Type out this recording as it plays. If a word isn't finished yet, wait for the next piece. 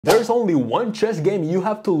There's only one chess game you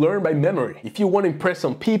have to learn by memory. If you want to impress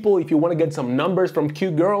some people, if you want to get some numbers from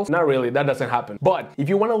cute girls, not really, that doesn't happen. But if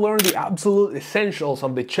you want to learn the absolute essentials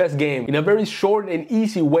of the chess game in a very short and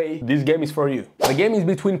easy way, this game is for you. The game is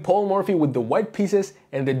between Paul Morphy with the white pieces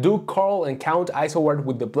and the Duke Carl and Count Isouard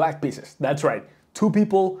with the black pieces. That's right. Two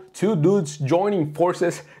people, two dudes joining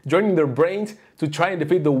forces, joining their brains to try and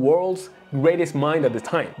defeat the world's greatest mind at the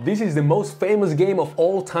time. This is the most famous game of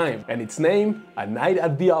all time, and its name, A Night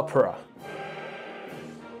at the Opera.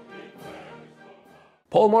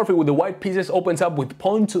 Paul Morphy with the white pieces opens up with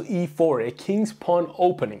pawn to e4, a king's pawn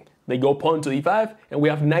opening. They go pawn to e5, and we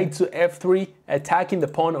have knight to f3, attacking the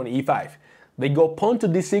pawn on e5. They go pawn to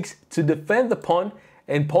d6 to defend the pawn,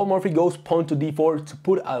 and Paul Morphy goes pawn to d4 to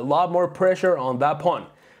put a lot more pressure on that pawn.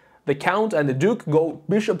 The Count and the Duke go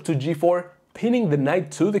bishop to g4, pinning the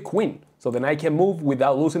knight to the queen, so the knight can move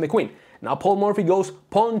without losing the queen. Now Paul Morphy goes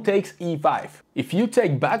pawn takes e5. If you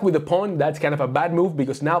take back with the pawn, that's kind of a bad move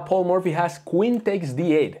because now Paul Morphy has queen takes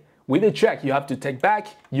d8. With a check, you have to take back,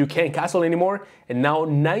 you can't castle anymore, and now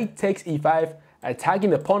knight takes e5, attacking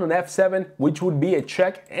the pawn on f7, which would be a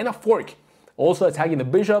check and a fork. Also attacking the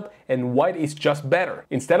bishop, and white is just better.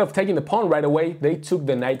 Instead of taking the pawn right away, they took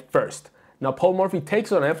the knight first. Now Paul Morphy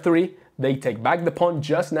takes on f3, they take back the pawn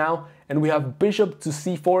just now, and we have bishop to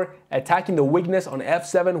c4, attacking the weakness on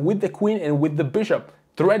f7 with the queen and with the bishop,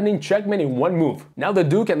 threatening checkmate in one move. Now the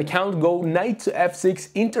Duke and the Count go knight to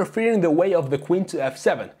f6, interfering the way of the queen to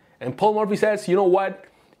f7. And Paul Morphy says, you know what?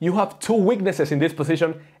 You have two weaknesses in this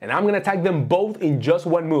position, and I'm going to attack them both in just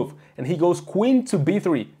one move. And he goes queen to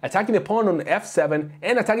b3, attacking the pawn on f7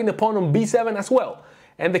 and attacking the pawn on b7 as well.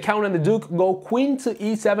 And the Count and the Duke go queen to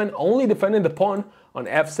e7, only defending the pawn on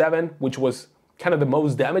f7, which was kind of the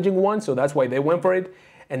most damaging one, so that's why they went for it.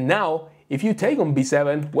 And now, if you take on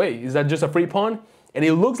b7, wait, is that just a free pawn? And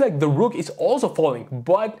it looks like the rook is also falling,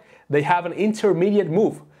 but they have an intermediate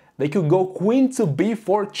move. They could go queen to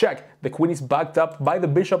b4 check. The queen is backed up by the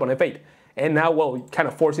bishop on f8. And now, well, kind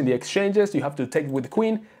of forcing the exchanges, you have to take with the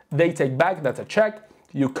queen. They take back, that's a check.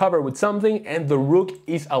 You cover with something, and the rook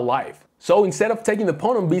is alive. So instead of taking the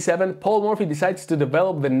pawn on b7, Paul Morphy decides to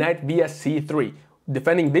develop the knight via c3,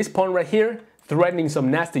 defending this pawn right here, threatening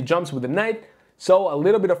some nasty jumps with the knight. So a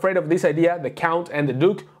little bit afraid of this idea, the Count and the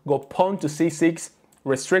Duke go pawn to c6,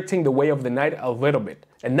 restricting the way of the knight a little bit.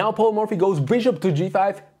 And now Paul Morphy goes bishop to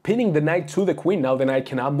g5, pinning the knight to the queen. Now the knight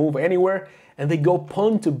cannot move anywhere, and they go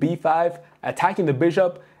pawn to b5, attacking the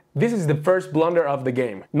bishop. This is the first blunder of the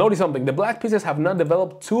game. Notice something, the black pieces have not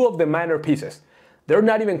developed two of the minor pieces. They're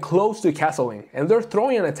not even close to castling, and they're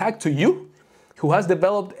throwing an attack to you, who has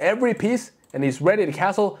developed every piece and is ready to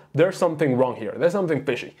castle. There's something wrong here, there's something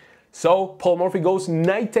fishy. So Paul Morphy goes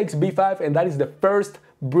knight takes b5, and that is the first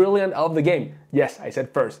brilliant of the game. Yes, I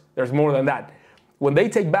said first, there's more than that. When they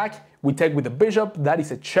take back, we take with the bishop, that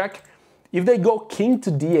is a check. If they go king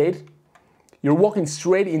to d8, you're walking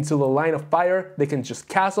straight into the line of fire. They can just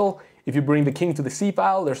castle. If you bring the king to the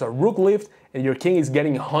c-file, there's a rook lift, and your king is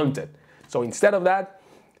getting hunted. So instead of that,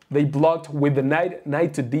 they blocked with the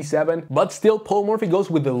knight to d7, but still Paul Morphy goes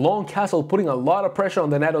with the long castle, putting a lot of pressure on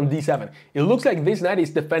the knight on d7. It looks like this knight is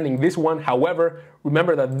defending this one. However,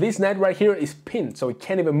 remember that this knight right here is pinned, so it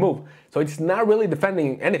can't even move. So it's not really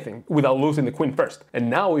defending anything without losing the queen first. And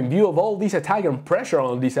now, in view of all this attack and pressure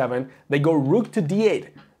on d7, they go rook to d8.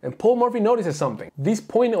 And Paul Morphy notices something. This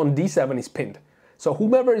point on d7 is pinned. So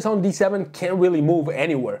whomever is on d7 can't really move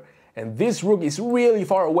anywhere. And this rook is really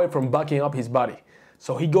far away from backing up his body.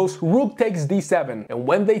 So he goes rook takes d7, and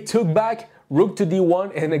when they took back, rook to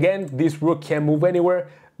d1, and again, this rook can't move anywhere.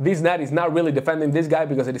 This knight is not really defending this guy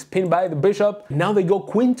because it is pinned by the bishop. Now they go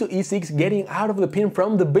queen to e6, getting out of the pin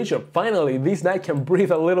from the bishop. Finally, this knight can breathe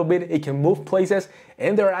a little bit, it can move places,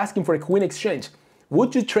 and they're asking for a queen exchange.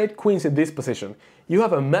 Would you trade queens in this position? You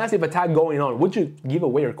have a massive attack going on. Would you give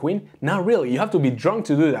away your queen? Not really, you have to be drunk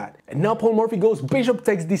to do that. And now Paul Morphy goes bishop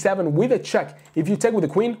takes d7 with a check. If you take with the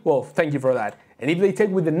queen, well, thank you for that. And if they take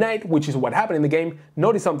with the knight, which is what happened in the game,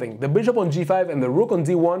 notice something. The bishop on g5 and the rook on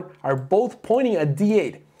d1 are both pointing at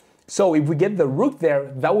d8. So if we get the rook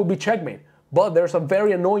there, that would be checkmate. But there's a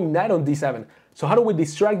very annoying knight on d7. So how do we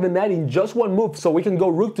distract the knight in just one move so we can go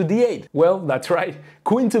rook to d8? Well, that's right.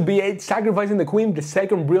 Queen to b8, sacrificing the queen, the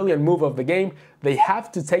second brilliant move of the game. They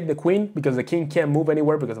have to take the queen because the king can't move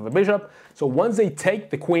anywhere because of the bishop. So once they take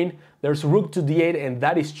the queen, there's rook to d8, and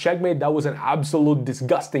that is checkmate. That was an absolute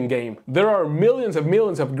disgusting game. There are millions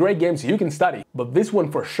of great games you can study, but this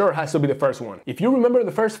one for sure has to be the first one. If you remember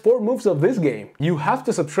the first 4 moves of this game, you have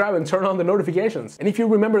to subscribe and turn on the notifications. And if you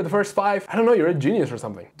remember the first 5, I don't know, you're a genius or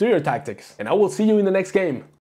something. Do your tactics, and I will see you in the next game.